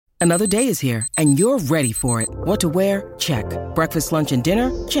Another day is here, and you're ready for it. What to wear? Check. Breakfast, lunch, and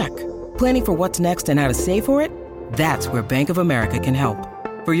dinner? Check. Planning for what's next and how to save for it? That's where Bank of America can help.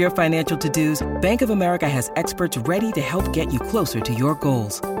 For your financial to-dos, Bank of America has experts ready to help get you closer to your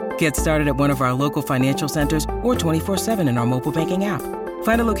goals. Get started at one of our local financial centers or 24/7 in our mobile banking app.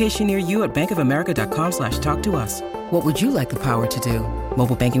 Find a location near you at bankofamerica.com/talktous. What would you like the power to do?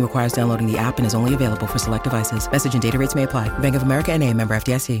 Mobile banking requires downloading the app and is only available for select devices. Message and data rates may apply. Bank of America N.A., member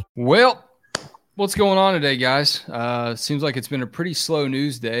FDIC. Well, what's going on today, guys? Seems like it's been a pretty slow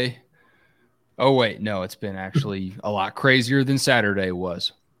news day. Oh, wait, no, it's been actually a lot crazier than Saturday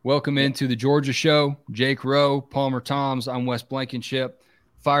was. Welcome into the Georgia Show. Jake Rowe, Palmer Toms. I'm Wes Blankenship.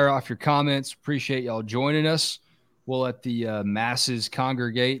 Fire off your comments. Appreciate y'all joining us. We'll let the masses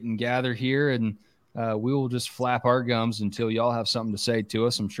congregate and gather here, and we will just flap our gums until y'all have something to say to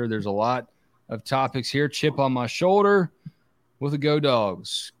us. I'm sure there's a lot of topics here. Chip on my shoulder with the Go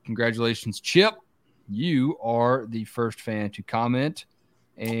Dogs. Congratulations, Chip. You are the first fan to comment.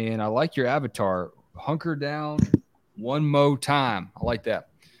 And I like your avatar. Hunker down one more time. I like that.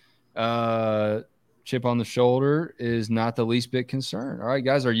 Chip on the shoulder is not the least bit concerned. All right,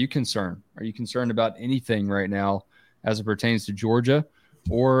 guys, are you concerned? Are you concerned about anything right now as it pertains to Georgia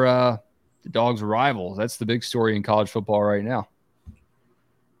or the Dogs' rivals? That's the big story in college football right now.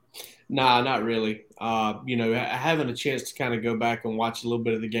 Nah, not really. Having a chance to kind of go back and watch a little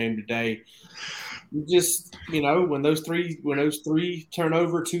bit of the game today, just, when those three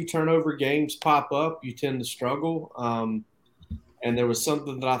two turnover games pop up, you tend to struggle. And there was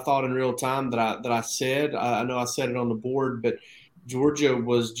something that I thought in real time that I said. I know I said it on the board, but Georgia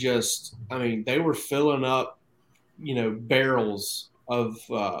was just, they were filling up, barrels of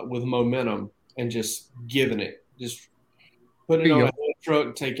with momentum and just giving it, just putting it on a hand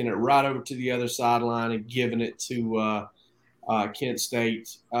truck, taking it right over to the other sideline and giving it to Kent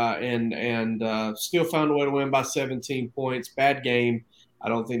State, and still found a way to win by 17 points. Bad game. I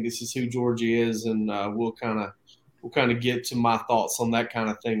don't think this is who Georgia is, and we'll kind of get to my thoughts on that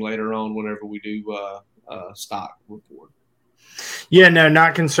kind of thing later on whenever we do stock report. Yeah, no,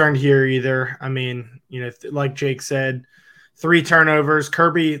 not concerned here either. Like Jake said, 3 turnovers.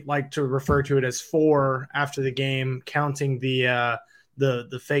 Kirby liked to refer to it as 4 after the game, counting the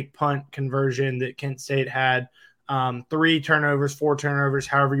fake punt conversion that Kent State had. 3 turnovers, 4 turnovers,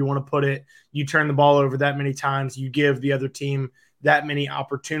 however you want to put it. You turn the ball over that many times, you give the other team that many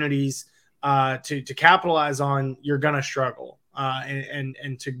opportunities to capitalize on, you're going to struggle.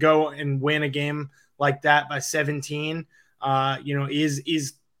 And to go and win a game like that by 17,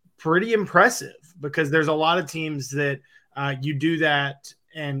 is pretty impressive, because there's a lot of teams that you do that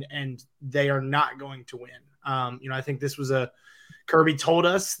and they are not going to win. I think this was Kirby told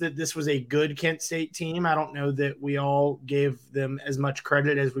us that this was a good Kent State team. I don't know that we all gave them as much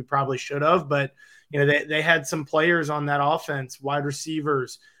credit as we probably should have, but they had some players on that offense, wide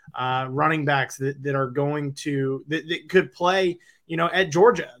receivers, running backs that are going to that could play, at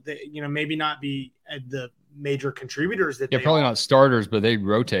Georgia. That, maybe not be at the major contributors that they probably are. Not starters, but they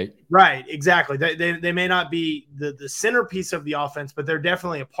rotate. Right, exactly. They may not be the centerpiece of the offense, but they're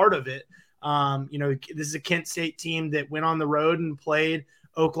definitely a part of it. This is a Kent State team that went on the road and played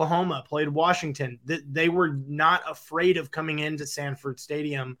Oklahoma, played Washington. They were not afraid of coming into Sanford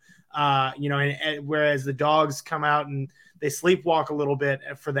Stadium, and whereas the Dogs come out and they sleepwalk a little bit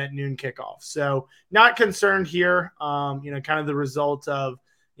for that noon kickoff. So not concerned here, kind of the result of,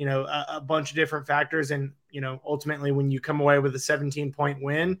 a bunch of different factors. And, ultimately when you come away with a 17-point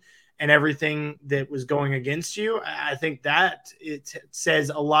win and everything that was going against you, I think that it says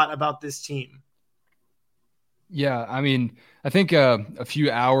a lot about this team. Yeah, I think a few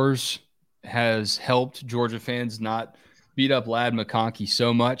hours has helped Georgia fans not beat up Ladd McConkey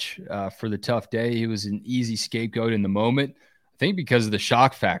so much for the tough day. He was an easy scapegoat in the moment. I think because of the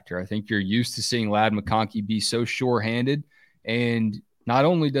shock factor. I think you're used to seeing Ladd McConkey be so sure-handed, and not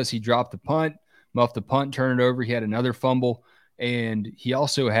only does he drop the punt, muff the punt, turn it over, he had another fumble, and he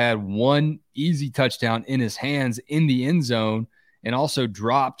also had one easy touchdown in his hands in the end zone, and also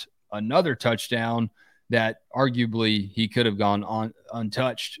dropped another touchdown that arguably he could have gone on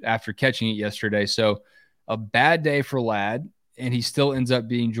untouched after catching it yesterday. So a bad day for Ladd, and he still ends up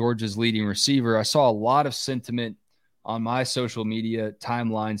being Georgia's leading receiver. I saw a lot of sentiment on my social media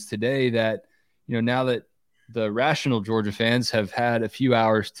timelines today that, now that the rational Georgia fans have had a few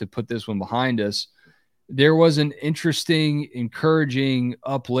hours to put this one behind us, there was an interesting, encouraging,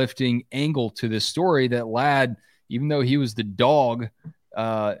 uplifting angle to this story that Ladd, even though he was the dog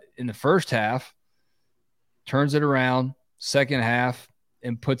in the first half, turns it around second half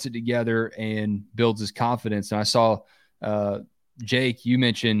and puts it together and builds his confidence. And I saw Jake, you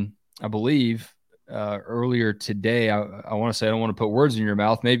mentioned, I believe, earlier today, I want to say, I don't want to put words in your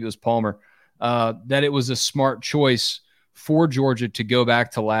mouth, maybe it was Palmer, that it was a smart choice for Georgia to go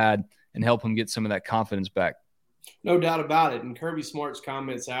back to Ladd and help him get some of that confidence back. No doubt about it. And Kirby Smart's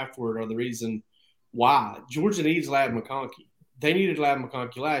comments afterward are the reason why. Georgia needs Ladd McConkey. They needed Ladd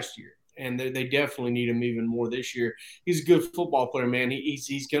McConkey last year, and they definitely need him even more this year. He's a good football player, man.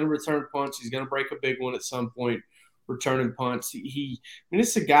 He's going to return punts. He's going to break a big one at some point, returning punts.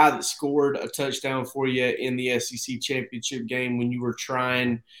 It's a guy that scored a touchdown for you in the SEC championship game when you were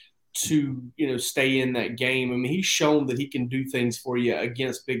trying to, stay in that game. I mean, he's shown that he can do things for you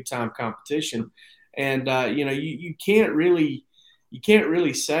against big-time competition. And, you can't really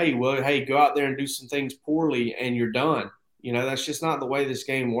say, well, hey, go out there and do some things poorly and you're done. That's just not the way this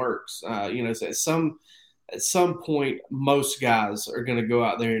game works. At some point, most guys are going to go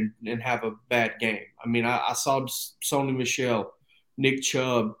out there and have a bad game. I mean, I saw Sony Michel, Nick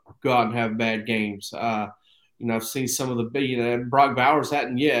Chubb go out and have bad games. I've seen some of the Brock Bowers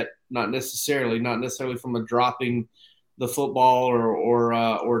hadn't yet, not necessarily from a dropping the football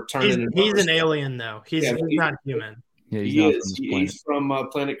or turning. He's an alien, though. He's not human. Yeah, he's from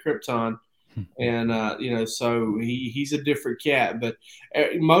Planet Krypton. And, so he's a different cat. But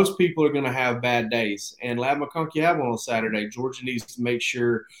most people are going to have bad days. And Ladd McConkey had one on Saturday. Georgia needs to make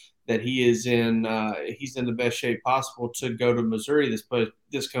sure that he's in the best shape possible to go to Missouri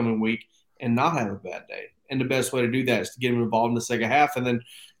this coming week and not have a bad day. And the best way to do that is to get him involved in the second half. And then,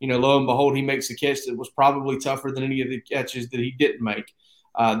 lo and behold, he makes a catch that was probably tougher than any of the catches that he didn't make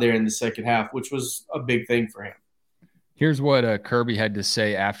there in the second half, which was a big thing for him. Here's what Kirby had to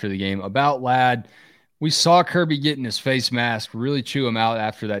say after the game about Ladd. We saw Kirby get in his face mask, really chew him out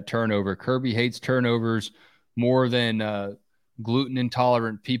after that turnover. Kirby hates turnovers more than gluten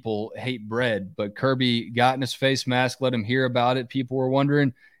intolerant people hate bread. But Kirby got in his face mask, let him hear about it. People were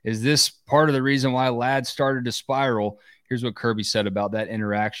wondering, is this part of the reason why Ladd started to spiral? Here's what Kirby said about that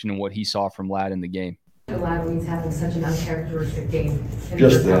interaction and what he saw from Ladd in the game. Ladd when he's having such an uncharacteristic game.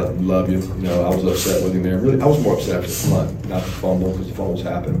 Just love you. I was upset with him there. Really, I was more upset after the punt, not the fumble, because the fumbles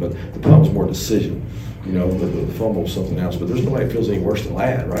happened, but the punt was more decision. The fumble was something else. But there's nobody that feels any worse than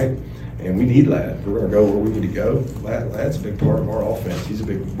Ladd, right? And we need Ladd. We're going to go where we need to go. Ladd's a big part of our offense. He's a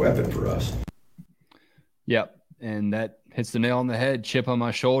big weapon for us. Yep, and that hits the nail on the head. Chip on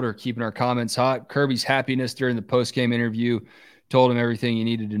my shoulder, keeping our comments hot. Kirby's happiness during the post-game interview told him everything he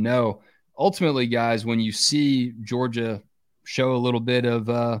needed to know. Ultimately, guys, when you see Georgia show a little bit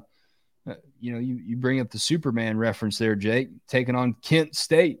of, you bring up the Superman reference there, Jake, taking on Kent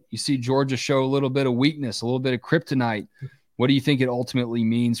State. You see Georgia show a little bit of weakness, a little bit of kryptonite. What do you think it ultimately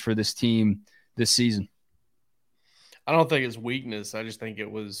means for this team this season? I don't think it's weakness. I just think it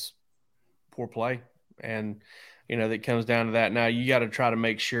was poor play. And, that comes down to that. Now, you got to try to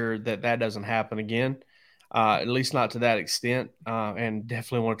make sure that doesn't happen again. At least not to that extent, and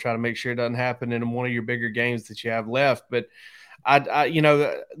definitely want to try to make sure it doesn't happen in one of your bigger games that you have left. But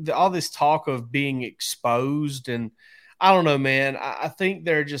all this talk of being exposed, and I don't know, man. I think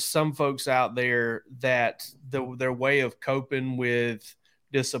there are just some folks out there that their way of coping with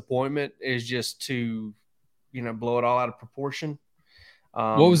disappointment is just to, blow it all out of proportion.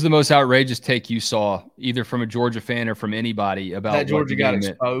 What was the most outrageous take you saw, either from a Georgia fan or from anybody, about that Georgia got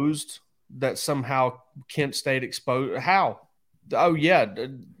exposed? That somehow Kent State exposed. How? Oh, yeah.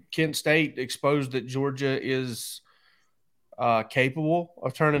 Kent State exposed that Georgia is capable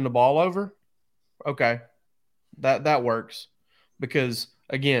of turning the ball over. Okay. That works. Because,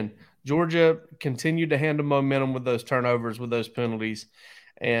 again, Georgia continued to handle momentum with those turnovers, with those penalties.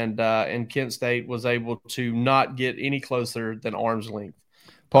 And Kent State was able to not get any closer than arm's length.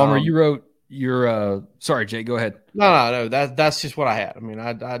 Palmer, you wrote sorry, Jake, go ahead. No. That's just what I had. I mean,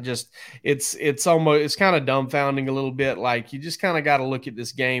 I just, it's kind of dumbfounding a little bit. Like, you just kind of got to look at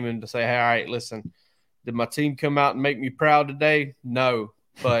this game and to say, hey, all right, listen, did my team come out and make me proud today? No.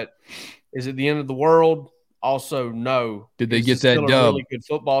 But is it the end of the world? Also, no. Did they get that dub? A really good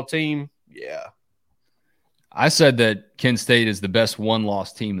football team? Yeah. I said that Kent State is the best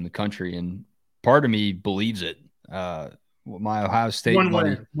one-loss team in the country, and part of me believes it. My Ohio State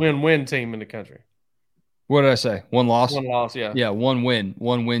win team in the country. What did I say? One loss? One loss, yeah. Yeah, one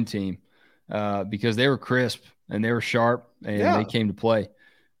win team, because they were crisp and they were sharp and they came to play.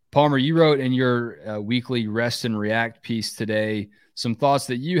 Palmer, you wrote in your weekly Rest and React piece today some thoughts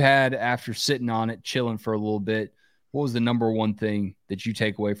that you had after sitting on it, chilling for a little bit. What was the number one thing that you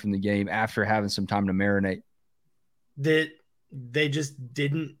take away from the game after having some time to marinate? That they just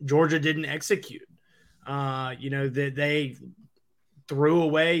Georgia didn't execute. That they threw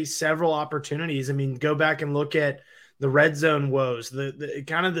away several opportunities. I mean, go back and look at the red zone woes, the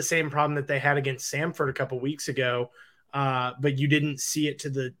kind of the same problem that they had against Samford a couple weeks ago, but you didn't see it to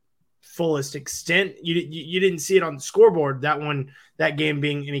the fullest extent. You didn't see it on the scoreboard, that game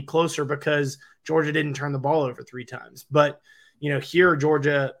being any closer because Georgia didn't turn the ball over 3 times. But, here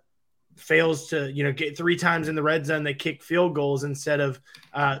Georgia fails to, get 3 times in the red zone. They kick field goals instead of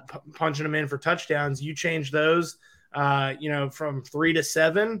punching them in for touchdowns. You change those, from 3 to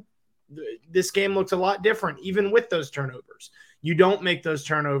 7. This game looks a lot different, even with those turnovers. You don't make those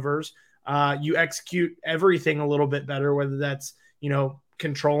turnovers. You execute everything a little bit better, whether that's,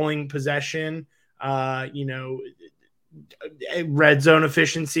 controlling possession, red zone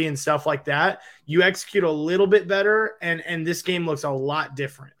efficiency and stuff like that. You execute a little bit better, and this game looks a lot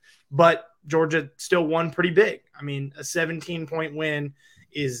different. But Georgia still won pretty big. I mean, a 17-point win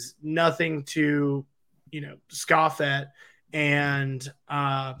is nothing to, scoff at. And,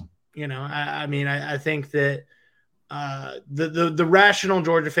 I think that the rational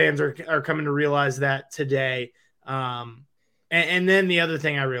Georgia fans are coming to realize that today. And then the other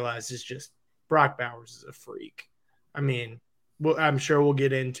thing I realized is just Brock Bowers is a freak. I mean, I'm sure we'll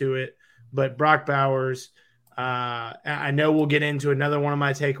get into it, but Brock Bowers, I know we'll get into another one of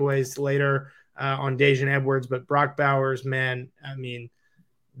my takeaways later on Daijun Edwards, but Brock Bowers, man, I mean,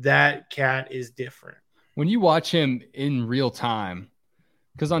 that cat is different. When you watch him in real time,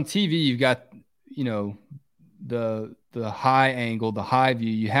 because on TV you've got, the high angle, the high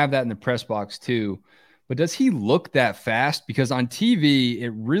view, you have that in the press box too. But does he look that fast? Because on TV, it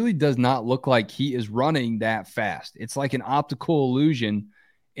really does not look like he is running that fast. It's like an optical illusion,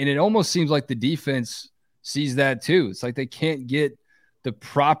 and it almost seems like the defense sees that too. It's like they can't get the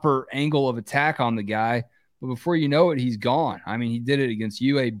proper angle of attack on the guy, but before you know it, he's gone. I mean, he did it against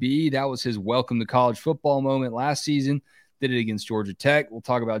UAB. That was his welcome to college football moment last season. Did it against Georgia Tech. We'll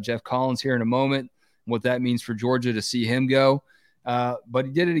talk about Jeff Collins here in a moment, what that means for Georgia to see him go. But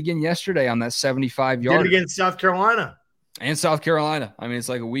he did it again yesterday on that 75-yard. Did it against South Carolina. And South Carolina. I mean, it's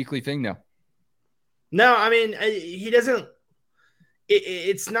like a weekly thing now. No, I mean, he doesn't –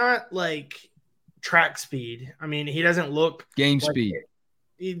 it's not like track speed. I mean, he doesn't look – game speed.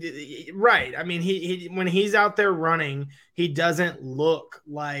 Right. I mean, he when he's out there running, he doesn't look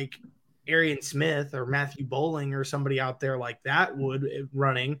like Arian Smith or Matthew Bowling or somebody out there like that would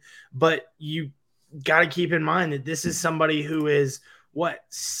running. But you – got to keep in mind that this is somebody who is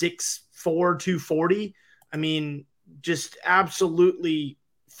 6'4", 240. I mean, just absolutely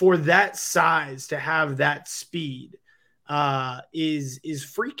for that size to have that speed is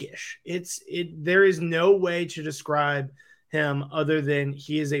freakish. There is no way to describe him other than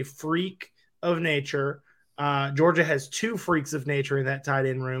he is a freak of nature. Georgia has 2 freaks of nature in that tight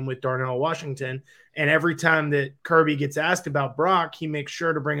end room with Darnell Washington. And every time that Kirby gets asked about Brock, he makes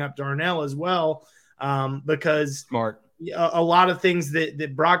sure to bring up Darnell as well. Because smart. A lot of things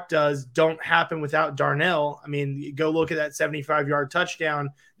that Brock does don't happen without Darnell. I mean, go look at that 75-yard touchdown.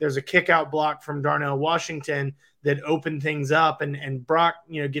 There's a kick out block from Darnell Washington that opened things up, and Brock,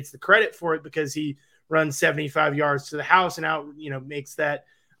 gets the credit for it because he runs 75 yards to the house and out, makes that,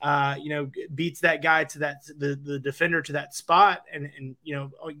 beats that guy to the defender to that spot and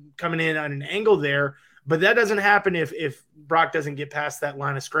coming in on an angle there. But that doesn't happen if Brock doesn't get past that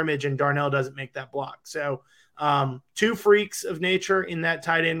line of scrimmage and Darnell doesn't make that block. So 2 freaks of nature in that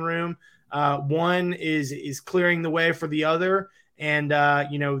tight end room. One is clearing the way for the other. And, I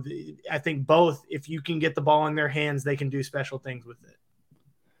think both, if you can get the ball in their hands, they can do special things with it.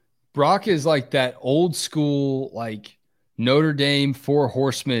 Brock is like that old school, like Notre Dame 4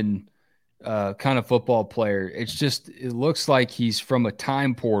 horsemen kind of football player. It looks like he's from a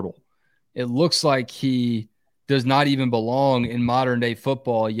time portal. It looks like he does not even belong in modern day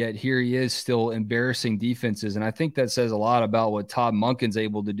football, yet here he is still embarrassing defenses. And I think that says a lot about what Todd Monken's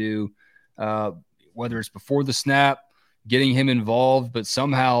able to do, whether it's before the snap, getting him involved, but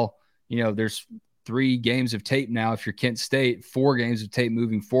somehow, there's 3 games of tape now. If you're Kent State, 4 games of tape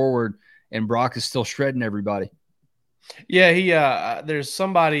moving forward, and Brock is still shredding everybody. Yeah, there's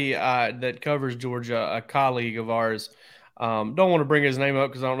somebody that covers Georgia, a colleague of ours. Don't want to bring his name up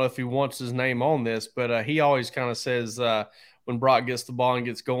because I don't know if he wants his name on this, but he always kind of says when Brock gets the ball and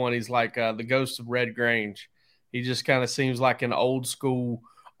gets going, he's like the ghost of Red Grange. He just kind of seems like an old school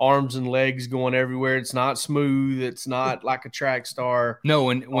arms and legs going everywhere. It's not smooth. It's not like a track star. No,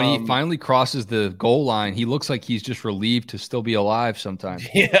 when he finally crosses the goal line, he looks like he's just relieved to still be alive sometimes.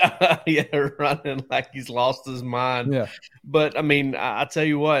 Yeah, running like he's lost his mind. Yeah. But I mean, I tell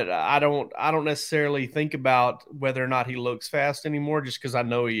you what, I don't necessarily think about whether or not he looks fast anymore, just because I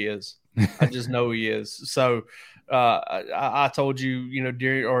know he is. I just know he is. So I told you,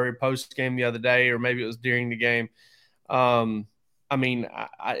 during or post game the other day, or maybe it was during the game. I mean,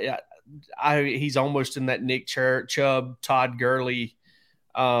 he's almost in that Nick Chubb, Todd Gurley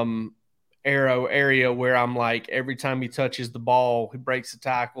area where I'm like, every time he touches the ball, he breaks the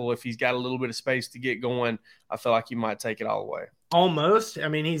tackle. If he's got a little bit of space to get going, I feel like he might take it all away. Almost. I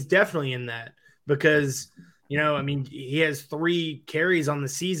mean, he's definitely in that because, I mean, he has 3 carries on the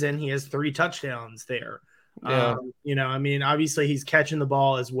season. He has 3 touchdowns there. Yeah. I mean, obviously he's catching the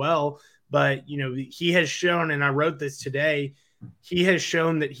ball as well, but, he has shown, and I wrote this today, he has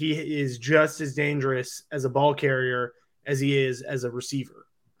shown that he is just as dangerous as a ball carrier as he is as a receiver.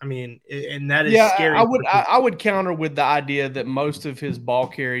 I mean, and that is scary. I would counter with the idea that most of his ball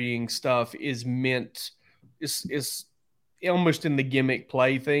carrying stuff is almost in the gimmick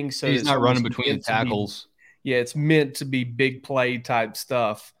play thing. So he's not running between the tackles. It's meant to be big play type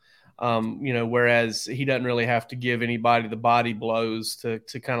stuff. Whereas he doesn't really have to give anybody the body blows to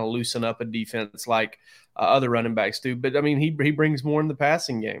kind of loosen up a defense like other running backs do. But I mean, he brings more in the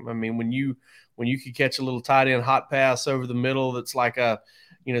passing game. I mean, when you could catch a little tight end hot pass over the middle, that's like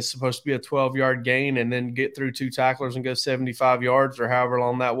supposed to be a 12-yard gain, and then get through 2 tacklers and go 75 yards or however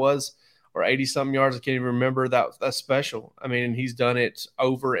long that was, or 80-something yards. I can't even remember. That's special. I mean, he's done it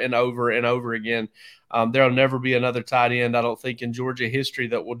over and over and over again. There'll never be another tight end, I don't think, in Georgia history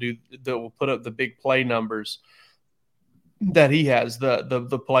that will put up the big play numbers that he has.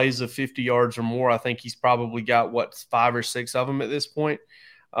 The plays of 50 yards or more. I think he's probably got 5 or 6 of them at this point.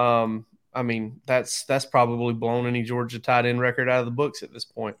 I mean, that's probably blown any Georgia tight end record out of the books at this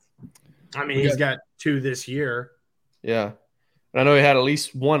point. I mean, he's got 2 this year. Yeah. And I know he had at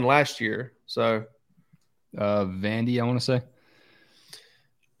least 1 last year. So Vandy, I want to say.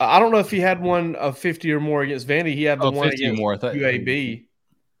 I don't know if he had one of 50 or more against Vandy. He had the one against more, I thought. UAB.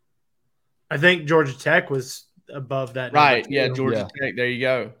 I think Georgia Tech was above that. Right. Yeah, Georgia Tech. There you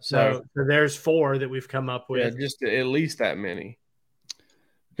go. So there's 4 that we've come up with. Yeah, just at least that many.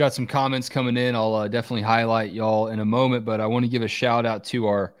 Got some comments coming in. I'll definitely highlight y'all in a moment, but I want to give a shout out to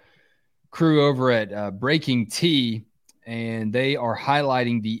our crew over at Breaking Tea, and they are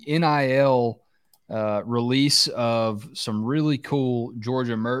highlighting the NIL release of some really cool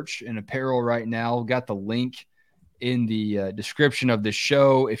Georgia merch and apparel right now. Got the link in the description of the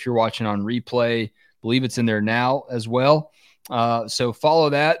show. If you're watching on replay, I believe it's in there now as well. So follow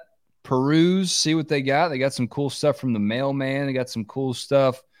that, peruse, see what they got. They got some cool stuff from the mailman. They got some cool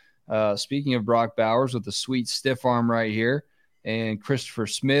stuff. Speaking of Brock Bowers with the sweet stiff arm right here, and Christopher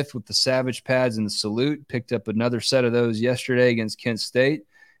Smith with the Savage pads and the salute, picked up another set of those yesterday against Kent State.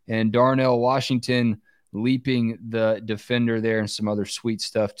 And Darnell Washington leaping the defender there, and some other sweet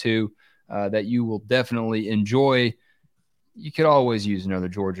stuff too that you will definitely enjoy. You could always use another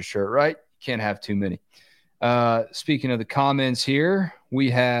Georgia shirt, right? Can't have too many. Speaking of the comments here, we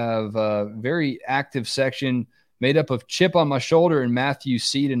have a very active section made up of Chip on My Shoulder and Matthew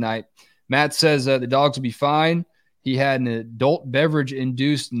C. tonight. Matt says the dogs will be fine. He had an adult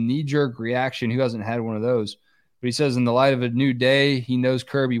beverage-induced knee-jerk reaction. Who hasn't had one of those? But he says in the light of a new day, he knows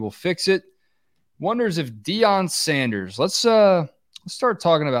Kirby will fix it. Wonders if Deion Sanders. Let's start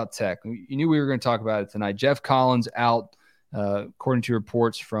talking about Tech. You knew we were going to talk about it tonight. Jeff Collins out, according to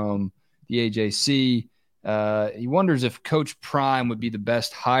reports from the AJC. He wonders if Coach Prime would be the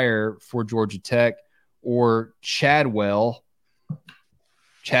best hire for Georgia Tech, or Chadwell. I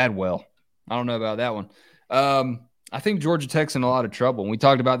don't know about that one. I think Georgia Tech's in a lot of trouble. And we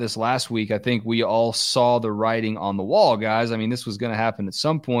talked about this last week. I think we all saw the writing on the wall, guys. I mean, this was going to happen at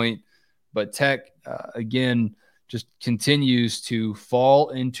some point, but Tech, again, just continues to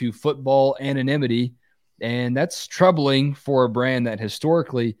fall into football anonymity. And that's troubling for a brand that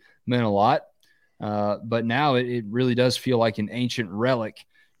historically meant a lot. But now it really does feel like an ancient relic.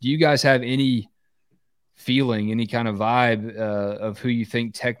 Do you guys have any feeling, any kind of vibe of who you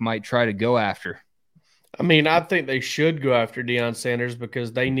think Tech might try to go after? I mean, I think they should go after Deion Sanders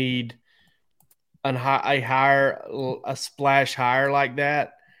because they need a splash hire like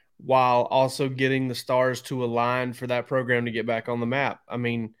that, while also getting the stars to align for that program to get back on the map. I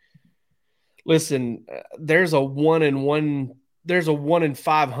mean, listen, there's a 1 in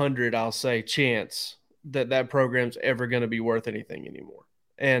 500, I'll say, chance that program's ever going to be worth anything anymore.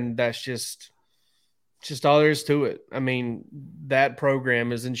 And that's just all there is to it. I mean, that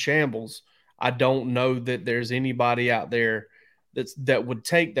program is in shambles. I don't know that there's anybody out there that would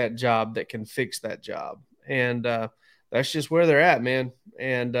take that job that can fix that job. And that's just where they're at, man.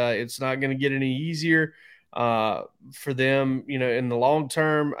 And it's not going to get any easier for them, in the long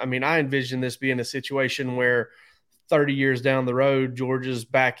term. I mean, I envision this being a situation where 30 years down the road, Georgia's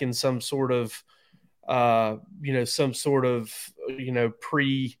back in some sort of,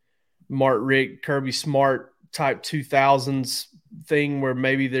 pre-Mart Rick, Kirby Smart type 2000s thing where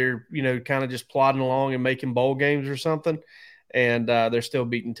maybe they're, kind of just plodding along and making bowl games or something. And they're still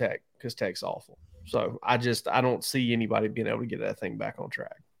beating Tech because Tech's awful. So I don't see anybody being able to get that thing back on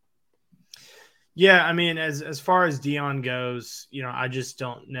track. Yeah, I mean, as far as Deion goes, I just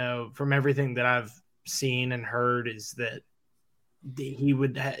don't know. From everything that I've seen and heard, is that he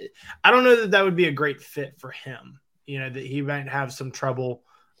would. I don't know that would be a great fit for him. That he might have some trouble,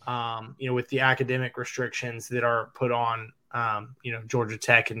 with the academic restrictions that are put on, Georgia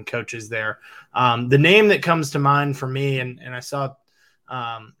Tech and coaches there. The name that comes to mind for me, and I saw,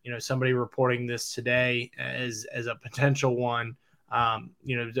 somebody reporting this today as a potential one. A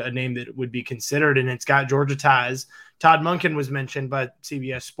name that would be considered, and it's got Georgia ties. Todd Monken was mentioned by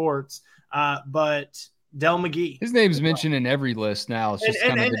CBS Sports, but Dell McGee. His name's mentioned in every list now. It's just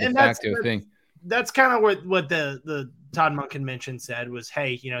kind of a de facto thing. That's kind of what the Todd Monken mentioned said was,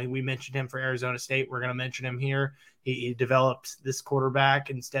 hey, we mentioned him for Arizona State. We're going to mention him here. He developed this quarterback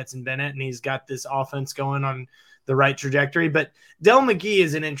in Stetson Bennett, and he's got this offense going on the right trajectory. But Dell McGee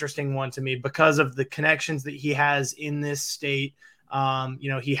is an interesting one to me because of the connections that he has in this state.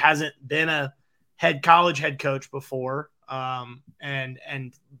 He hasn't been a college head coach before. Todd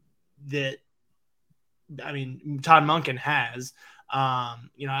Monken has.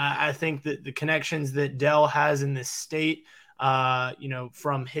 I think that the connections that Dell has in this state,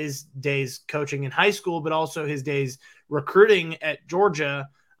 from his days coaching in high school, but also his days recruiting at Georgia,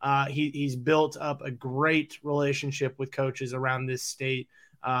 he's built up a great relationship with coaches around this state.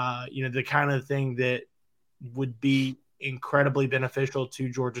 The kind of thing that would be incredibly beneficial to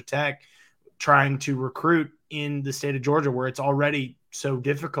Georgia Tech trying to recruit in the state of Georgia, where it's already so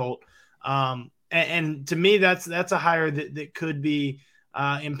difficult. And to me, that's a hire that could be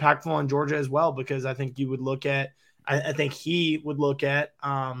impactful on Georgia as well, because I think you would look at, I think he would look at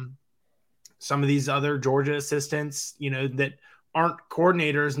some of these other Georgia assistants, that aren't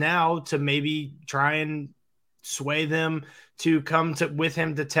coordinators now, to maybe try and sway them to come with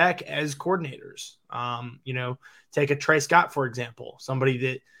him to Tech as coordinators. Take a Trey Scott, for example, somebody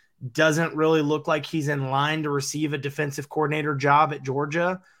that doesn't really look like he's in line to receive a defensive coordinator job at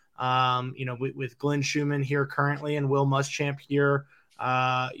Georgia. With Glenn Schumann here currently and Will Muschamp here,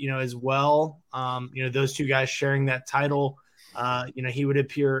 as well. Those two guys sharing that title, he would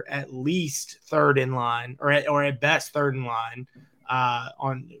appear at least third in line, or at best third in line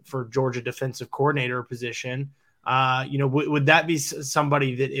for Georgia defensive coordinator position. Would that be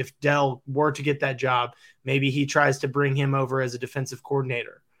somebody that if Dell were to get that job, maybe he tries to bring him over as a defensive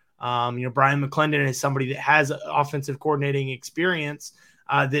coordinator? Brian McClendon is somebody that has offensive coordinating experience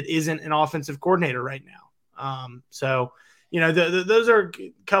that isn't an offensive coordinator right now. Those are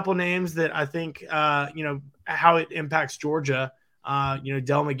a couple names that I think, how it impacts Georgia.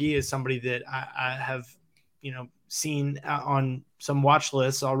 Dell McGee is somebody that I have, seen on some watch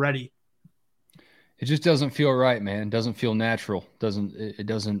lists already. It just doesn't feel right, man. It doesn't feel natural. It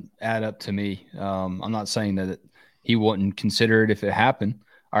doesn't add up to me. I'm not saying that he wouldn't consider it if it happened.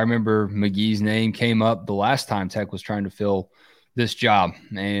 I remember McGee's name came up the last time Tech was trying to fill this job,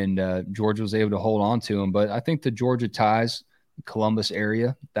 and Georgia was able to hold on to him. But I think the Georgia ties, Columbus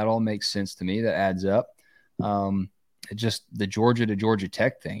area, that all makes sense to me. That adds up. It just, the Georgia to Georgia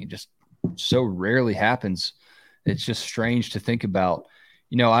Tech thing, it just so rarely happens. It's just strange to think about.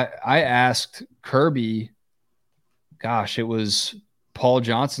 I asked Kirby, gosh, it was Paul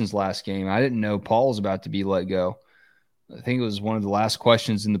Johnson's last game. I didn't know Paul was about to be let go. I think it was one of the last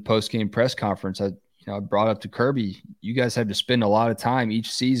questions in the post-game press conference. I brought up to Kirby, you guys have to spend a lot of time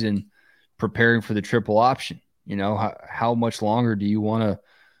each season preparing for the triple option. How much longer do you want to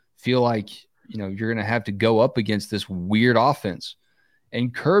feel like, you're going to have to go up against this weird offense?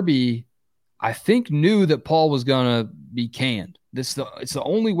 And Kirby, I think, knew that Paul was going to be canned. It's the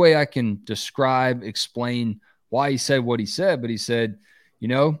only way I can explain why he said what he said. But he said,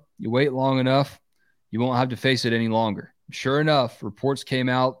 you wait long enough, you won't have to face it any longer. Sure enough, reports came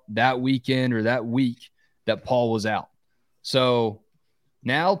out that weekend or that week that Paul was out. So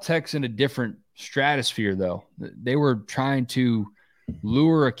now Tech's in a different stratosphere, though. They were trying to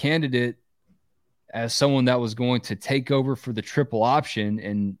lure a candidate as someone that was going to take over for the triple option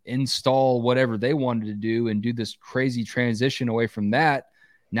and install whatever they wanted to do and do this crazy transition away from that.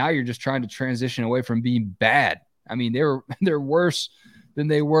 Now you're just trying to transition away from being bad. I mean, they're worse than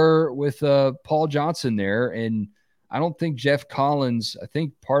they were with Paul Johnson there. And I don't think Jeff Collins, I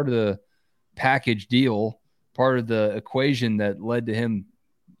think part of the package deal, part of the equation that led to him,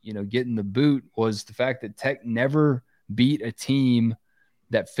 getting the boot was the fact that Tech never beat a team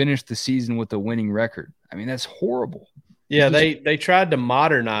that finished the season with a winning record. I mean, that's horrible. Yeah, they tried to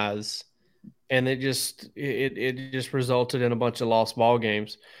modernize and it just resulted in a bunch of lost ball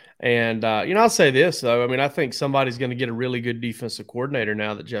games. And I'll say this though. I mean, I think somebody's going to get a really good defensive coordinator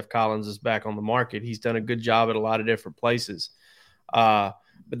now that Jeff Collins is back on the market. He's done a good job at a lot of different places. But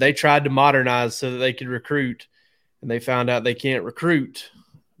they tried to modernize so that they could recruit, and they found out they can't recruit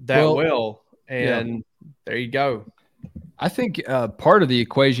that well. And there you go. I think part of the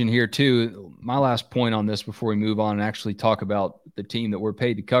equation here too, my last point on this before we move on and actually talk about the team that we're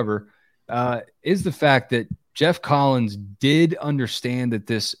paid to cover, is the fact that Jeff Collins did understand that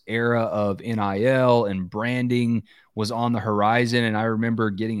this era of NIL and branding was on the horizon. And I remember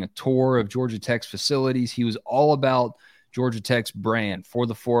getting a tour of Georgia Tech's facilities. He was all about Georgia Tech's brand for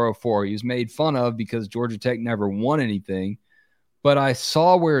the 404. He was made fun of because Georgia Tech never won anything. But I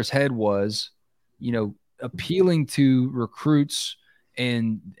saw where his head was, appealing to recruits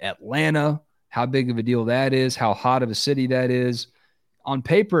in Atlanta, how big of a deal that is, how hot of a city that is. On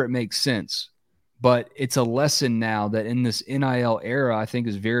paper, it makes sense. But it's a lesson now that in this NIL era, I think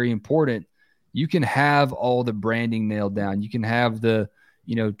is very important. You can have all the branding nailed down. You can have the,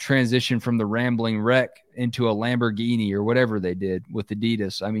 transition from the Rambling Wreck into a Lamborghini or whatever they did with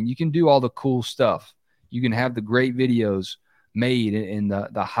Adidas. I mean, you can do all the cool stuff. You can have the great videos made and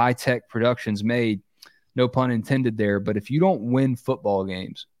the high-tech productions made, no pun intended there. But if you don't win football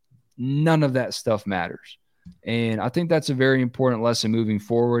games, none of that stuff matters. And I think that's a very important lesson moving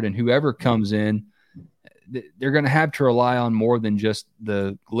forward. And whoever comes in, they're going to have to rely on more than just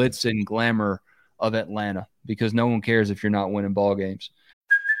the glitz and glamour of Atlanta, because no one cares if you're not winning ball games.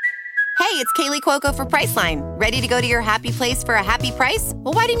 Hey, it's Kaylee Cuoco for Priceline. Ready to go to your happy place for a happy price?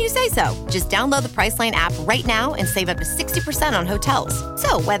 Well, why didn't you say so? Just download the Priceline app right now and save up to 60% on hotels.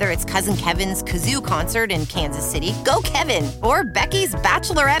 So whether it's Cousin Kevin's Kazoo Concert in Kansas City, go Kevin, or Becky's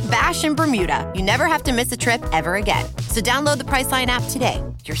Bachelorette Bash in Bermuda, you never have to miss a trip ever again. So download the Priceline app today.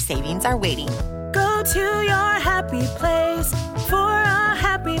 Your savings are waiting. Go to your happy place for a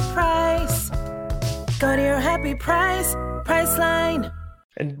happy price. Go to your happy price, Priceline.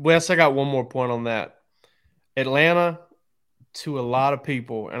 And Wes, I got one more point on that. Atlanta, to a lot of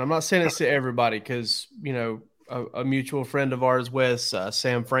people, and I'm not saying this to everybody because, a mutual friend of ours, Wes,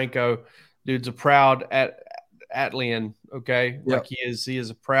 Sam Franco, dude's a proud Atlean, okay? Yep. Like he is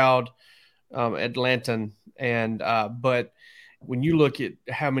a proud Atlantan. And but when you look at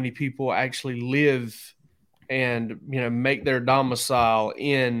how many people actually live and, make their domicile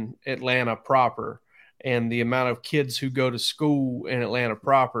in Atlanta proper, and the amount of kids who go to school in Atlanta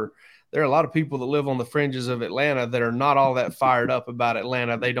proper, there are a lot of people that live on the fringes of Atlanta that are not all that fired up about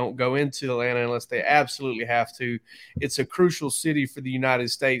Atlanta. They don't go into Atlanta unless they absolutely have to. It's a crucial city for the United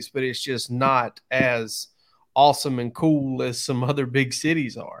States, but it's just not as awesome and cool as some other big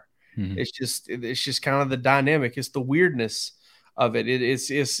cities are. Mm-hmm. It's just kind of the dynamic. It's the weirdness of it.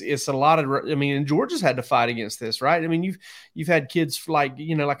 It's a lot of, and Georgia's had to fight against this, right? I mean, you've had kids like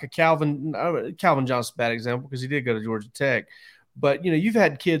a Calvin Johnson's a bad example because he did go to Georgia Tech, but you've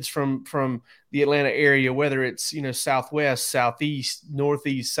had kids from the Atlanta area, whether it's southwest, southeast,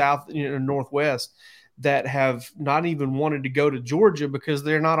 northeast, south, northwest, that have not even wanted to go to Georgia because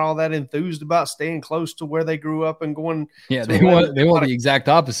they're not all that enthused about staying close to where they grew up and going. Yeah, they want the exact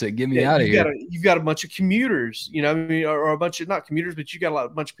opposite. Get me out of here. You've got a bunch of commuters, or a bunch of not commuters, but you got a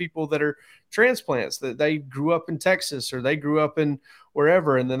bunch of people that are transplants that they grew up in Texas or they grew up in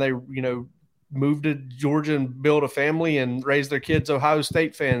wherever, and then they moved to Georgia and build a family and raise their kids Ohio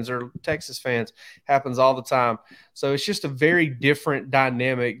State fans or Texas fans. Happens all the time. So it's just a very different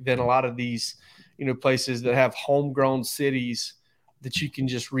dynamic than a lot of these places that have homegrown cities that you can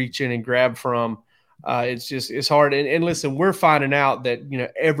just reach in and grab from. It's hard. And listen, we're finding out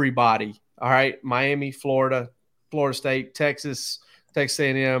that, everybody, all right, Miami, Florida State, Texas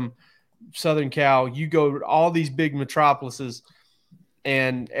A&M, Southern Cal, you go to all these big metropolises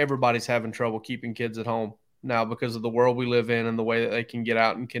and everybody's having trouble keeping kids at home now because of the world we live in and the way that they can get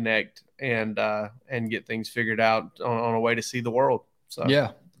out and connect and get things figured out on a way to see the world. So,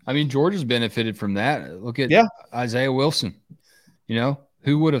 yeah. I mean, Georgia's benefited from that. Look at Isaiah Wilson.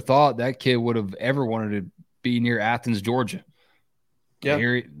 Who would have thought that kid would have ever wanted to be near Athens, Georgia? Yeah,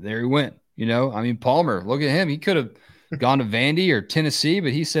 there he went. Palmer, look at him. He could have gone to Vandy or Tennessee,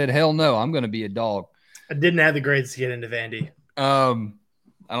 but he said, hell no, I'm going to be a dog. I didn't have the grades to get into Vandy.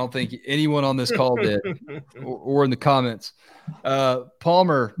 I don't think anyone on this call did or in the comments.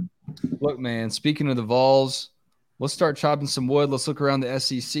 Palmer, look, man, speaking of the Vols, let's start chopping some wood. Let's look around the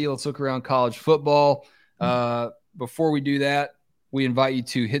SEC. Let's look around college football. Before we do that, we invite you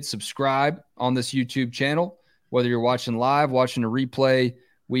to hit subscribe on this YouTube channel, whether you're watching live, watching a replay.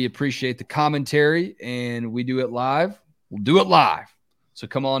 We appreciate the commentary, and we do it live. We'll do it live. So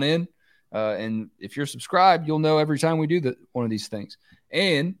come on in. And if you're subscribed, you'll know every time we do one of these things.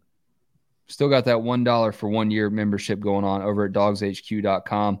 And still got that $1 for 1 year membership going on over at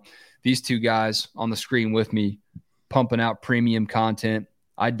dogshq.com. These two guys on the screen with me pumping out premium content.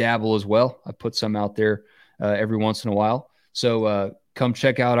 I dabble as well. I put some out there every once in a while. So come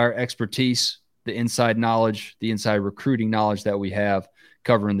check out our expertise, the inside knowledge, the inside recruiting knowledge that we have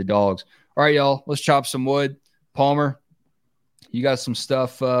covering the Dogs. All right, y'all, let's chop some wood. Palmer, you got some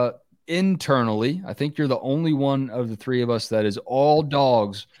stuff internally. I think you're the only one of the three of us that is all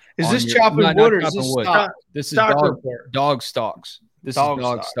Dogs. Is this chopping wood or is this stock? This is dog stocks. This is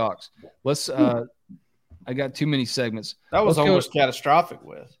dog stocks. Let's I got too many segments. That was almost catastrophic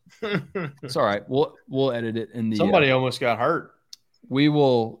with. It's all right. We'll edit it in the somebody almost got hurt. We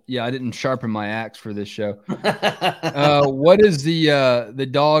will. Yeah, I didn't sharpen my axe for this show. What is the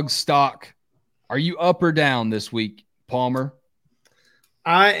dog stock? Are you up or down this week, Palmer?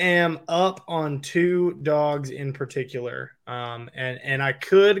 I am up on two dogs in particular. And I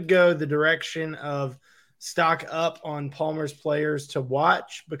could go the direction of stock up on Palmer's players to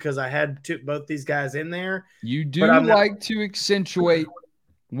watch because I had both these guys in there. You do like to accentuate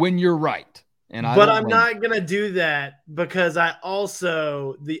when you're right. But I'm not going to do that because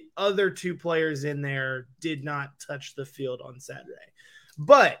the other two players in there did not touch the field on Saturday.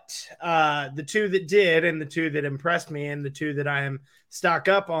 But the two that did and the two that impressed me and the two that I am stock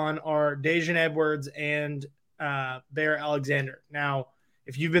up on are Daijun Edwards and Bear Alexander. Now,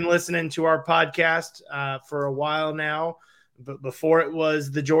 if you've been listening to our podcast for a while now, but before it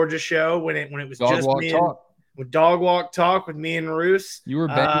was the Georgia show, when it was just me with Dog Walk Talk with me and Roos, you were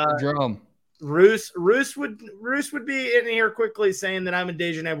banging the drum. Roos would be in here quickly saying that I'm a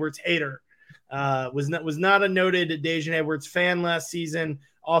Daijun Edwards hater. Was not a noted Daijun Edwards fan last season.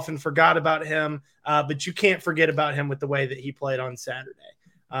 Often forgot about him, but you can't forget about him with the way that he played on Saturday.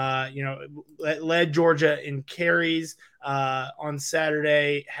 Led Georgia in carries on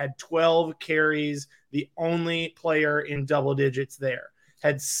Saturday, had 12 carries, the only player in double digits there.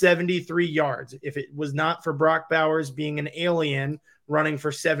 Had 73 yards. If it was not for Brock Bowers being an alien running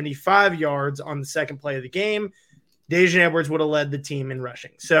for 75 yards on the second play of the game, Daijun Edwards would have led the team in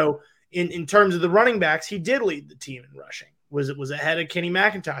rushing. So in terms of the running backs, he did lead the team in rushing. Was ahead of Kenny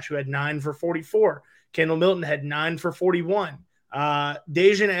McIntosh, who had 9 for 44. Kendall Milton had 9 for 41.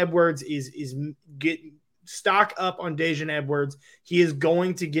 Daijun Edwards is getting stock up on Daijun Edwards. He is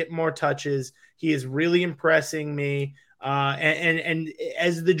going to get more touches. He is really impressing me. And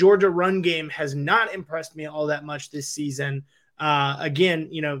as the Georgia run game has not impressed me all that much this season. Again,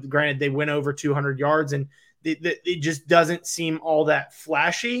 granted they went over 200 yards and it just doesn't seem all that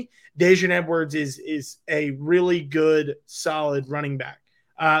flashy. Daijun Edwards is a really good, solid running back.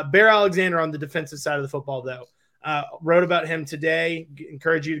 Bear Alexander on the defensive side of the football, though. Wrote about him today.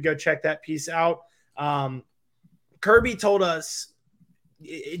 Encourage you to go check that piece out. Kirby told us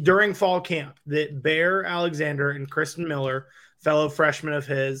during fall camp that Bear Alexander and Kristen Miller, fellow freshmen of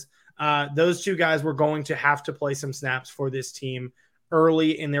his, those two guys were going to have to play some snaps for this team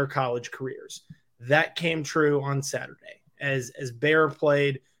early in their college careers. That came true on Saturday as Bear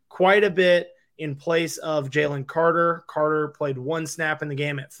played quite a bit in place of Jalen Carter. Carter played 1 snap in the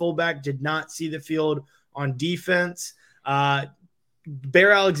game at fullback, did not see the field on defense.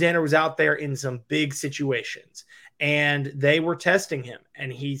 Bear Alexander was out there in some big situations, and they were testing him,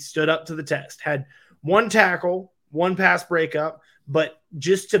 and he stood up to the test. Had 1 tackle, 1 pass breakup, but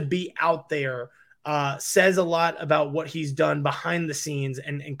just to be out there says a lot about what he's done behind the scenes.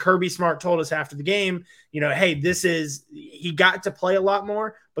 And Kirby Smart told us after the game, hey, he got to play a lot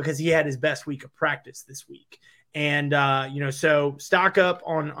more because he had his best week of practice this week. And, so stock up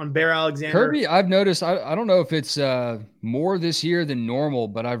on Bear Alexander. Kirby, I've noticed, I don't know if it's more this year than normal,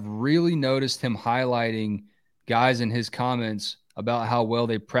 but I've really noticed him highlighting guys in his comments about how well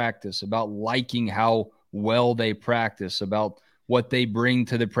they practice, about liking how well they practice, about what they bring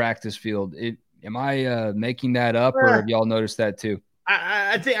to the practice field. Am I making that up, or have y'all noticed that too?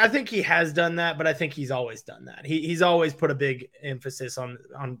 I think he has done that, but I think he's always done that. He's always put a big emphasis on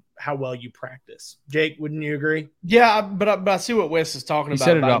how well you practice. Jake, wouldn't you agree? Yeah, but I see what Wes is talking about.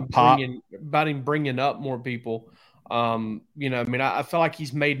 Said it about him bringing up more people. I feel like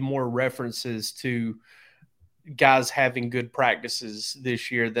he's made more references to guys having good practices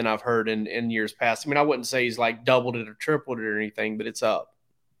this year than I've heard in years past. I wouldn't say he's like doubled it or tripled it or anything, but it's up.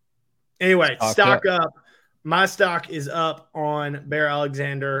 Anyway, stock up. My stock is up on Bear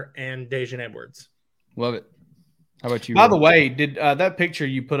Alexander and Daijun Edwards. Love it. How about you? By the way, did that picture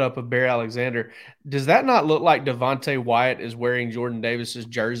you put up of Bear Alexander, does that not look like Devontae Wyatt is wearing Jordan Davis's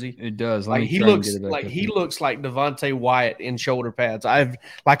jersey? It does. Like he looks like Devontae Wyatt in shoulder pads. I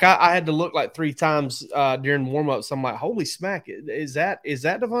had to look like 3 times during warmups. I'm like, holy smack! Is that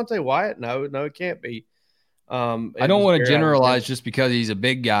Devontae Wyatt? No, it can't be. I don't want to generalize just because he's a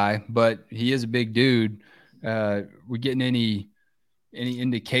big guy, but he is a big dude. We're getting any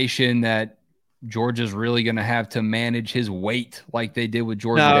indication that Georgia's really going to have to manage his weight like they did with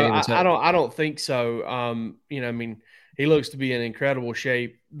Georgia Davis? I don't think so. He looks to be in incredible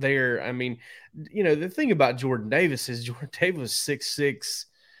shape there. I mean, the thing about Jordan Davis is Jordan Davis was 6'6",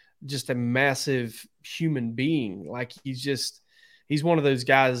 just a massive human being. Like he's one of those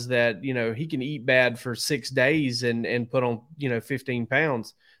guys that, he can eat bad for 6 days and put on, 15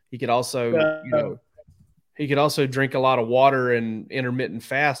 pounds. He could also, he could also drink a lot of water and intermittent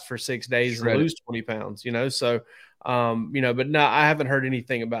fast for 6 days and lose 20 pounds, So, but no, I haven't heard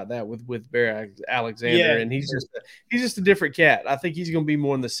anything about that with Bear Alexander. And he's just a different cat. I think he's going to be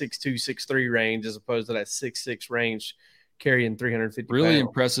more in the 6'2", 6'3" range as opposed to that 6'6" range carrying 350 Really pounds.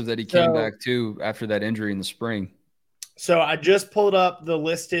 Impressive that he came back too after that injury in the spring. So I just pulled up the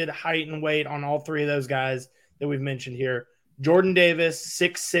listed height and weight on all 3 of those guys that we've mentioned here. Jordan Davis,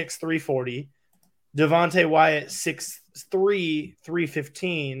 6'6", 340. Devontae Wyatt, 6'3",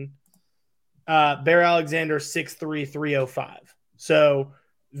 315. Bear Alexander, 6'3", 305. So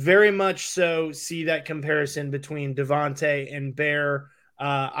very much so see that comparison between Devontae and Bear.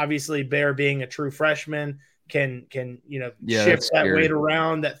 Obviously, Bear being a true freshman can shift that weight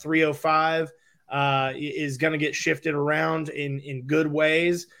around. That 305 is going to get shifted around in good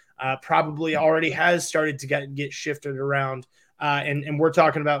ways. Probably already has started to get shifted around. And we're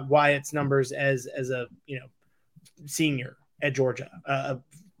talking about Wyatt's numbers as a senior at Georgia, a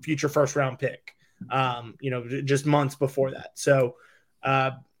future first round pick. Just months before that. So,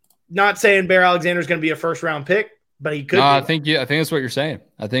 not saying Bear Alexander is going to be a first round pick, but he could. No, I think that's what you're saying.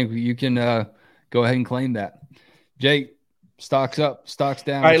 I think you can go ahead and claim that. Jake, stocks up, stocks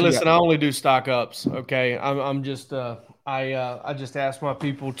down. All right, listen, I only do stock ups. Okay, I'm just I just ask my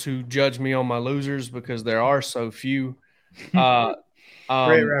people to judge me on my losers because there are so few. Great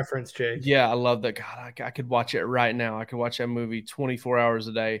reference, Jake. Yeah, I love that. God, I could watch it right now. I could watch that movie 24 hours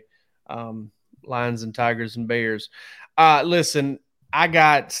a day. Lions and Tigers and Bears. Listen, I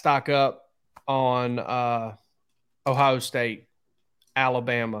got stock up on Ohio State,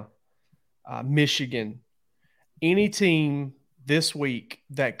 Alabama, Michigan. Any team this week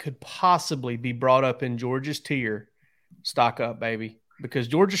that could possibly be brought up in Georgia's tier, stock up, baby, because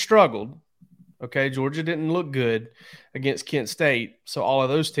Georgia struggled. Okay, Georgia didn't look good against Kent State. So all of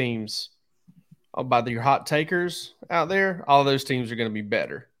those teams, by your hot takers out there, all of those teams are going to be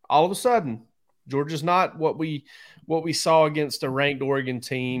better. All of a sudden, Georgia's not what we saw against a ranked Oregon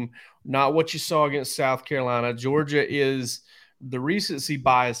team, not what you saw against South Carolina. Georgia is the recency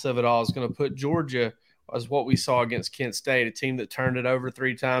bias of it all is going to put Georgia as what we saw against Kent State, a team that turned it over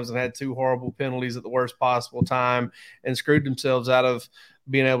 3 times and had 2 horrible penalties at the worst possible time and screwed themselves out of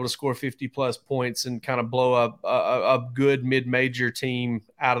being able to score 50-plus points and kind of blow up a good mid-major team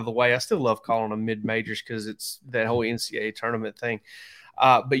out of the way. I still love calling them mid-majors because it's that whole NCAA tournament thing.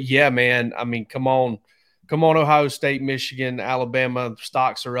 But, yeah, man, I mean, come on, Ohio State, Michigan, Alabama,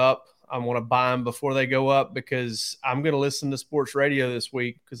 stocks are up. I want to buy them before they go up because I'm going to listen to sports radio this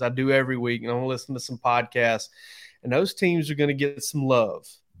week because I do every week, and I'm going to listen to some podcasts. And those teams are going to get some love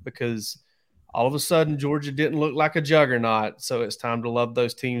because all of a sudden Georgia didn't look like a juggernaut, so it's time to love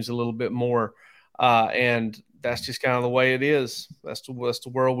those teams a little bit more. And that's just kind of the way it is. That's the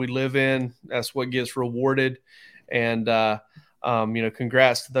world we live in. That's what gets rewarded. And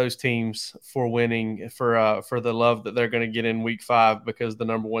congrats to those teams for winning, for the love that they're going to get in week 5 because the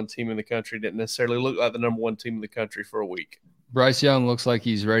number 1 team in the country didn't necessarily look like the number 1 team in the country for a week. Bryce Young looks like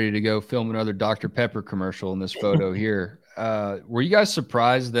he's ready to go film another Dr. Pepper commercial in this photo here. Were you guys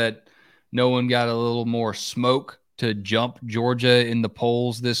surprised that no one got a little more smoke to jump Georgia in the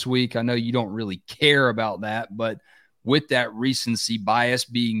polls this week? I know you don't really care about that, but with that recency bias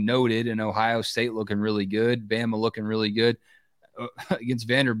being noted and Ohio State looking really good, Bama looking really good against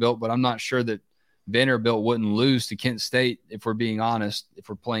Vanderbilt, but I'm not sure that Vanderbilt wouldn't lose to Kent State if we're being honest, if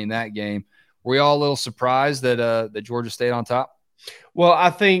we're playing that game. Were we all a little surprised that Georgia stayed on top? Well, I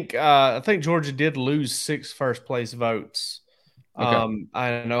think Georgia did lose 6 first-place votes. Okay.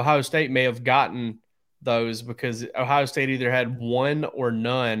 And Ohio State may have gotten those because Ohio State either had 1 or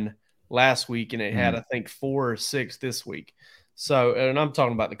none last week, and it had, I think, 4 or 6 this week. So, and I'm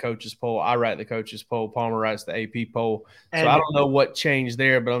talking about the coaches poll. I write the coaches poll. Palmer writes the AP poll. And so I don't know what changed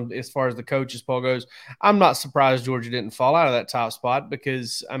there, but as far as the coaches poll goes, I'm not surprised Georgia didn't fall out of that top spot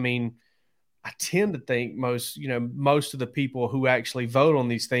because, I mean, I tend to think most of the people who actually vote on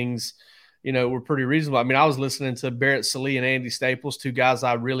these things, were pretty reasonable. I mean, I was listening to Barrett Sallee and Andy Staples, two guys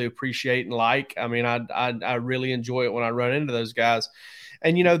I really appreciate and like. I mean, I really enjoy it when I run into those guys.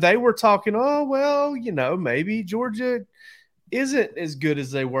 And, they were talking, oh, well, maybe Georgia isn't as good as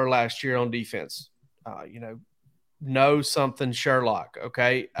they were last year on defense. Know something, Sherlock.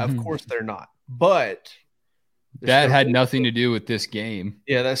 Okay. Of course they're not, but that had nothing to do with this game.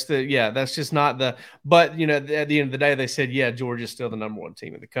 Yeah. That's just not but at the end of the day, they said, yeah, Georgia's still the number one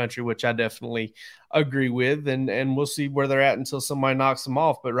team in the country, which I definitely agree with. And we'll see where they're at until somebody knocks them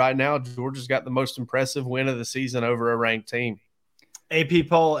off. But right now, Georgia's got the most impressive win of the season over a ranked team. AP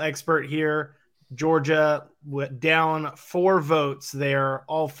poll expert here. Georgia down 4 votes there.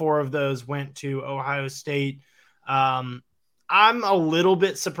 All 4 of those went to Ohio State. I'm a little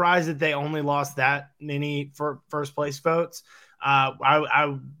bit surprised that they only lost that many for first place votes.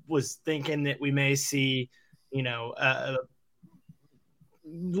 I was thinking that we may see, a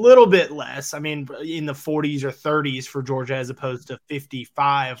little bit less. I mean, in the 40s or 30s for Georgia as opposed to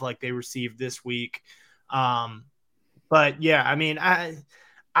 55 like they received this week. But yeah, I mean,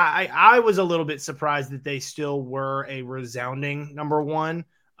 I was a little bit surprised that they still were a resounding number one.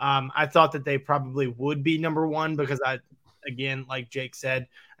 I thought that they probably would be number one because again, like Jake said,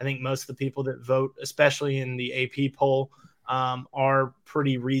 I think most of the people that vote, especially in the AP poll, are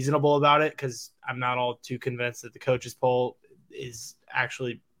pretty reasonable about it because I'm not all too convinced that the coaches poll is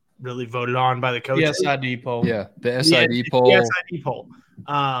actually really voted on by the coaches. The SID poll. Yeah, the SID poll. The SID poll.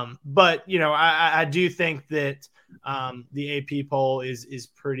 But, I do think that the AP poll is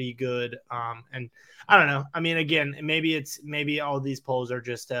pretty good. And I don't know. I mean, again, maybe all these polls are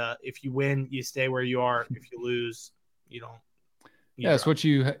just if you win, you stay where you are. If you lose, you don't. It's what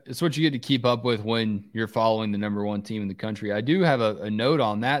you get to keep up with when you're following the number one team in the country. I do have a note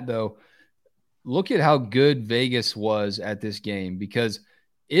on that though. Look at how good Vegas was at this game, because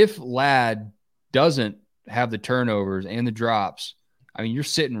if Ladd doesn't have the turnovers and the drops, I mean, you're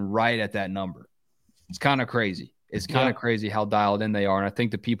sitting right at that number. It's kind of crazy. It's kind of crazy how dialed in they are. And I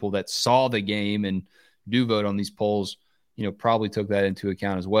think the people that saw the game and do vote on these polls, probably took that into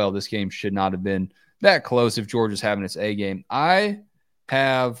account as well. This game should not have been that close if Georgia's having its A game. I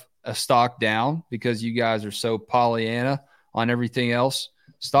have a stock down because you guys are so Pollyanna on everything else.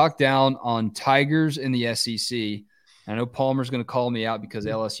 Stock down on Tigers in the SEC. I know Palmer's going to call me out because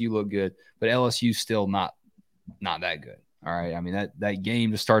LSU looked good, but LSU's still not that good. All right. I mean, that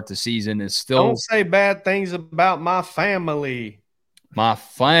game to start the season is still. Don't say bad things about my family. My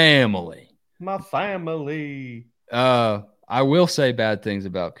family. I will say bad things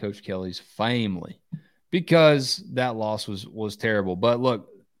about Coach Kelly's family because that loss was terrible. But look,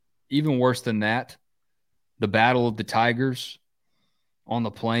 even worse than that, the battle of the Tigers on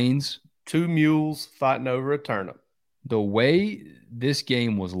the Plains. 2 mules fighting over a turnip. The way this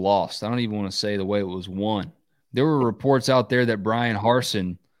game was lost, I don't even want to say the way it was won. There were reports out there that Brian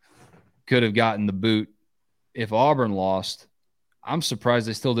Harsin could have gotten the boot if Auburn lost. I'm surprised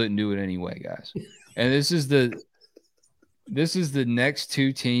they still didn't do it anyway, guys. And this is the next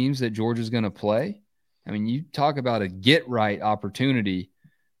 2 teams that Georgia's going to play. I mean, you talk about a get-right opportunity.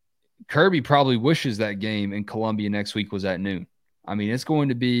 Kirby probably wishes that game in Columbia next week was at noon. I mean, it's going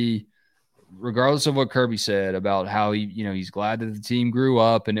to be, regardless of what Kirby said about how he's glad that the team grew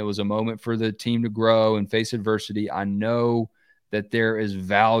up and it was a moment for the team to grow and face adversity. I know that there is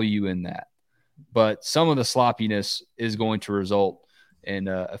value in that, but some of the sloppiness is going to result in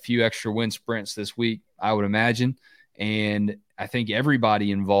a few extra wind sprints this week, I would imagine. And I think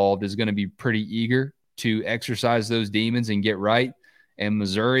everybody involved is going to be pretty eager to exercise those demons and get right. And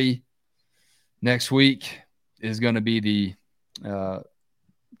Missouri next week is going to be the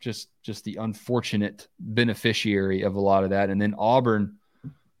just the unfortunate beneficiary of a lot of that. And then Auburn,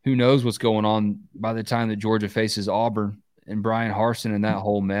 who knows what's going on by the time that Georgia faces Auburn and Brian Harsin and that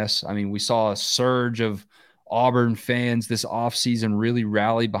whole mess. I mean, we saw a surge of Auburn fans this offseason really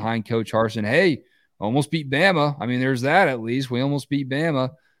rally behind Coach Harsin. Hey, almost beat Bama. I mean, there's that at least. We almost beat Bama.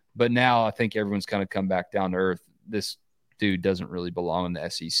 But now I think everyone's kind of come back down to earth. This dude doesn't really belong in the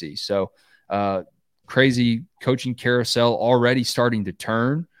SEC. So crazy coaching carousel already starting to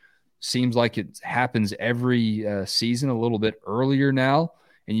turn. Seems like it happens every season a little bit earlier now.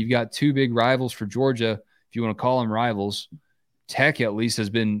 And you've got 2 big rivals for Georgia, if you want to call them rivals. Tech at least has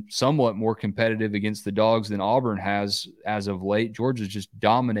been somewhat more competitive against the Dogs than Auburn has as of late. Georgia's just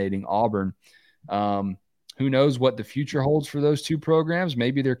dominating Auburn. Who who knows what the future holds for those two programs.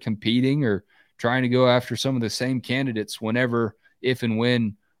 Maybe they're competing or trying to go after some of the same candidates whenever, if and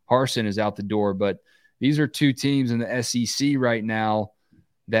when Harsin is out the door. But these are two teams in the SEC right now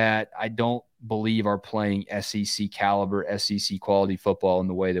that I don't believe are playing SEC caliber, SEC quality football in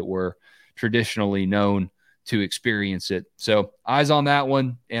the way that we're traditionally known to experience it. So eyes on that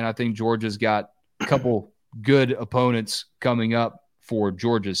one. And I think Georgia's got a couple good opponents coming up for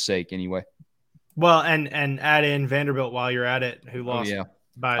Georgia's sake anyway. Well, and add in Vanderbilt while you're at it, who lost. Yeah.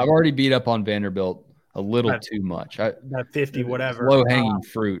 I've already beat up on Vanderbilt a little too much. That 50, whatever. Low hanging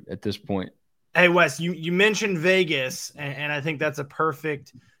fruit at this point. Hey, Wes, you mentioned Vegas, and I think that's a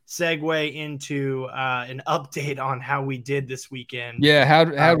perfect segue into an update on how we did this weekend. Yeah, how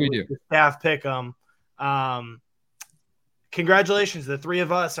did we do? Staff pick 'em. Congratulations, the three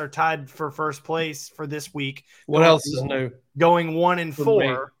of us are tied for first place for this week. What else is new? Going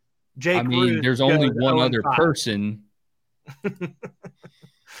 1-4. Jake, there's only one other person.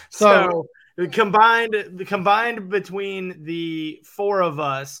 So combined between the four of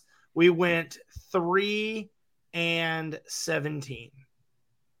us, we went 3-17.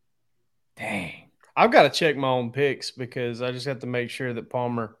 Dang. I've got to check my own picks because I just have to make sure that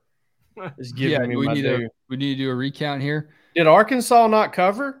Palmer is giving me my due. We need to do a recount here. Did Arkansas not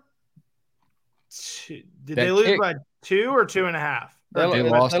cover? Did they lose by 2 or 2.5? They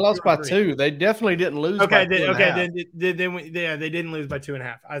lost by 2. They definitely didn't lose. Okay, by 2.5. they didn't lose by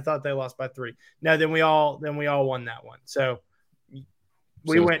 2.5. I thought they lost by 3. No, then we all won that one. So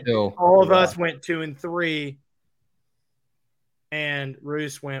all of us went 2-3, and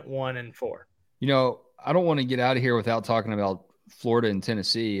Roos went 1-4. You know, I don't want to get out of here without talking about Florida and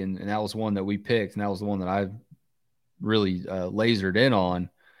Tennessee, and that was one that we picked, and that was the one that I really lasered in on.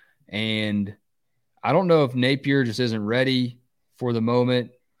 And I don't know if Napier just isn't ready for the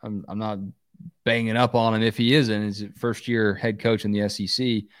moment. I'm not banging up on him if he isn't. He's a first-year head coach in the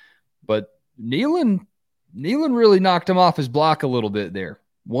SEC. But Neyland really knocked him off his block a little bit there,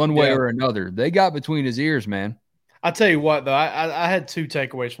 one way or another. They got between his ears, man. I tell you what, though, I had 2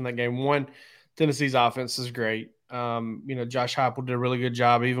 takeaways from that game. One, Tennessee's offense is great. Josh Heupel did a really good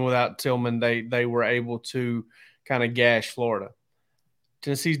job. Even without Tillman, they were able to kind of gash Florida.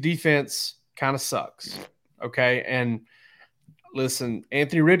 Tennessee's defense kind of sucks, okay? And listen,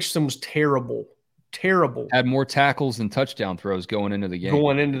 Anthony Richardson was terrible. Had more tackles than touchdown throws going into the game.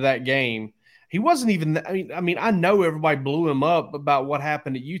 Going into that game. He wasn't even – I mean, I know everybody blew him up about what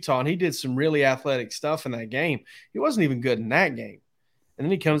happened at Utah, and he did some really athletic stuff in that game. He wasn't even good in that game. And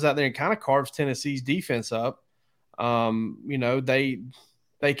then he comes out there and kind of carves Tennessee's defense up. They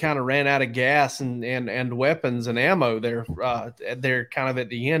kind of ran out of gas and weapons and ammo there. They're kind of at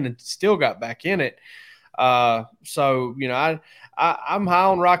the end and still got back in it. I'm high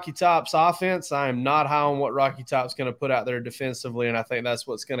on Rocky Top's offense. I am not high on what Rocky Top's going to put out there defensively, and I think that's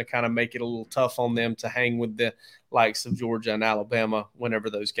what's going to kind of make it a little tough on them to hang with the likes of Georgia and Alabama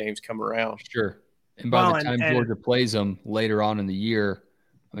whenever those games come around. Sure. And by the time Georgia plays them later on in the year,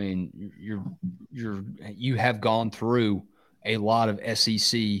 I mean, you have gone through a lot of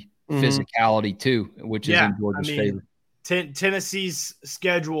SEC physicality too, which is in Georgia's favor. Tennessee's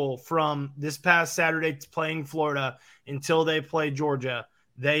schedule from this past Saturday to playing Florida until they play Georgia,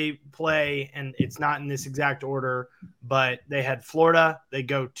 they play, and it's not in this exact order, but they had Florida, they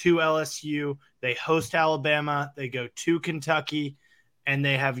go to LSU, they host Alabama, they go to Kentucky, and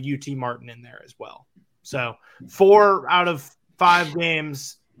they have UT Martin in there as well. So 4 out of 5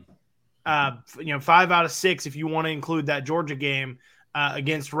 games, 5 out of 6 if you want to include that Georgia game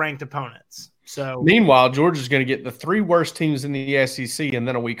against ranked opponents. So meanwhile, Georgia's going to get the 3 worst teams in the SEC and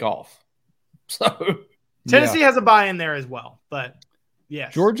then a week off. So Tennessee has a bye in there as well, but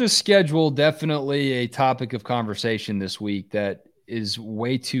yes. Georgia's schedule definitely a topic of conversation this week that is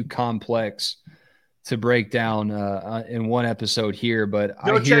way too complex to break down in one episode here. But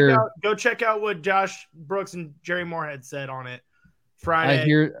go check out what Josh Brooks and Jerry Moorhead said on it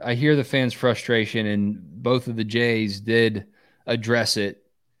Friday. I hear the fans' frustration, and both of the Jays did address it.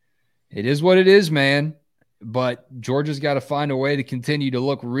 It is what it is, man. But Georgia's got to find a way to continue to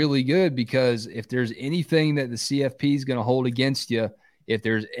look really good, because if there's anything that the CFP is going to hold against you, if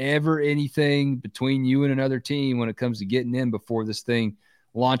there's ever anything between you and another team when it comes to getting in before this thing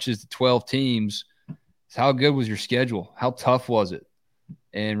launches to 12 teams, it's how good was your schedule? How tough was it?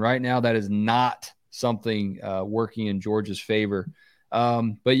 And right now that is not something working in Georgia's favor.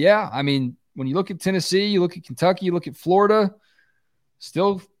 But, yeah, I mean, when you look at Tennessee, you look at Kentucky, you look at Florida,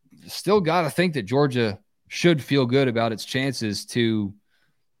 still got to think that Georgia should feel good about its chances to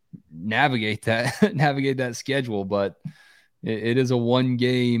navigate that schedule. But It is a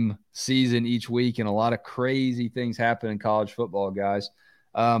 1-game season each week, and a lot of crazy things happen in college football, guys.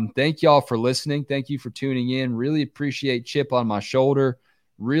 Thank y'all for listening. Thank you for tuning in. Really appreciate Chip on my shoulder,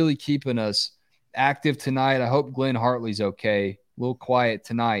 really keeping us active tonight. I hope Glenn Hartley's okay. A little quiet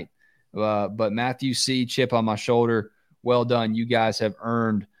tonight. But Matthew C., Chip on my shoulder, well done. You guys have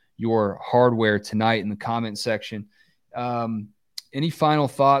earned your hardware tonight in the comment section. Any final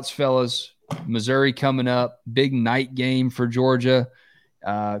thoughts, fellas? Missouri coming up, big night game for Georgia.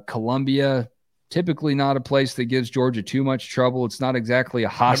 Columbia, typically not a place that gives Georgia too much trouble. It's not exactly a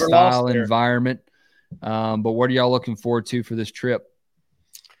hostile environment. But what are y'all looking forward to for this trip?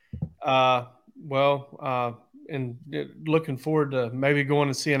 And looking forward to maybe going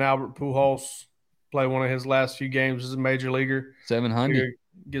and seeing Albert Pujols play one of his last few games as a major leaguer. 700.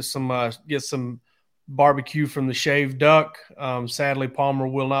 Get some barbecue from the shaved duck. Sadly, Palmer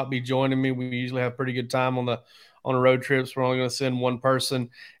will not be joining me. We usually have pretty good time on the road trips. We're only going to send one person.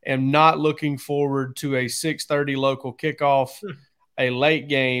 And not looking forward to a 6:30 local kickoff, a late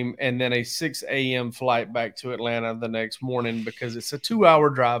game, and then a 6 a.m. flight back to Atlanta the next morning because it's a 2-hour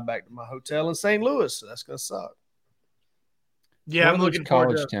drive back to my hotel in St. Louis. So that's going to suck. Yeah, I'm looking forward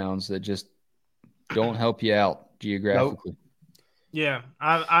to college towns that just don't help you out geographically. Nope. Yeah,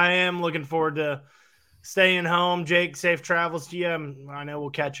 I am looking forward to staying home. Jake, safe travels to you. I know we'll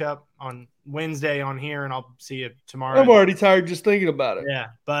catch up on Wednesday on here, and I'll see you tomorrow. I'm already tired just thinking about it. Yeah,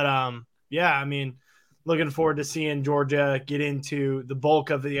 but I mean, looking forward to seeing Georgia get into the bulk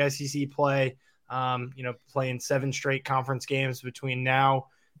of the SEC play. Playing 7 straight conference games between now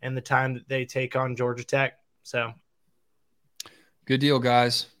and the time that they take on Georgia Tech. So, good deal,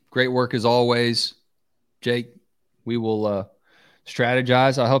 guys. Great work as always, Jake. We will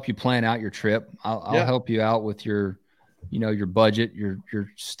strategize. I'll help you plan out your trip. I'll help you out with your budget, your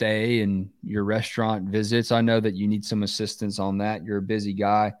stay and your restaurant visits. I know that you need some assistance on that. You're a busy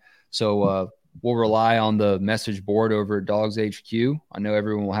guy. So we'll rely on the message board over at Dogs HQ. I know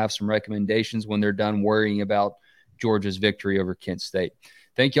everyone will have some recommendations when they're done worrying about Georgia's victory over Kent State.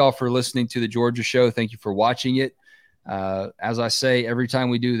 Thank y'all for listening to the Georgia Show. Thank you for watching it. As I say, every time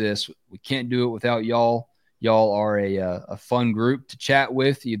we do this, we can't do it without y'all. Y'all are a fun group to chat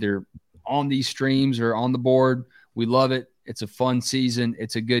with, either on these streams or on the board. We love it. It's a fun season.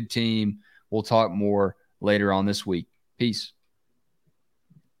 It's a good team. We'll talk more later on this week. Peace.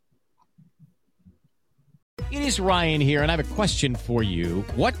 It is Ryan here, and I have a question for you.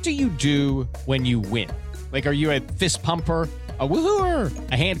 What do you do when you win? Like, are you a fist pumper, a woo-hooer,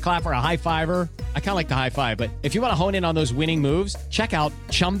 a hand clapper, a high-fiver? I kind of like the high-five, but if you want to hone in on those winning moves, check out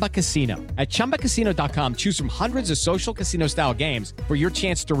Chumba Casino. At ChumbaCasino.com, choose from hundreds of social casino-style games for your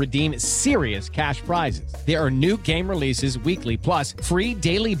chance to redeem serious cash prizes. There are new game releases weekly, plus free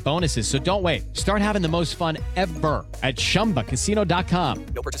daily bonuses, so don't wait. Start having the most fun ever at ChumbaCasino.com.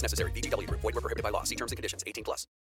 No purchase necessary. VGW. Void where prohibited by law. See terms and conditions. 18+.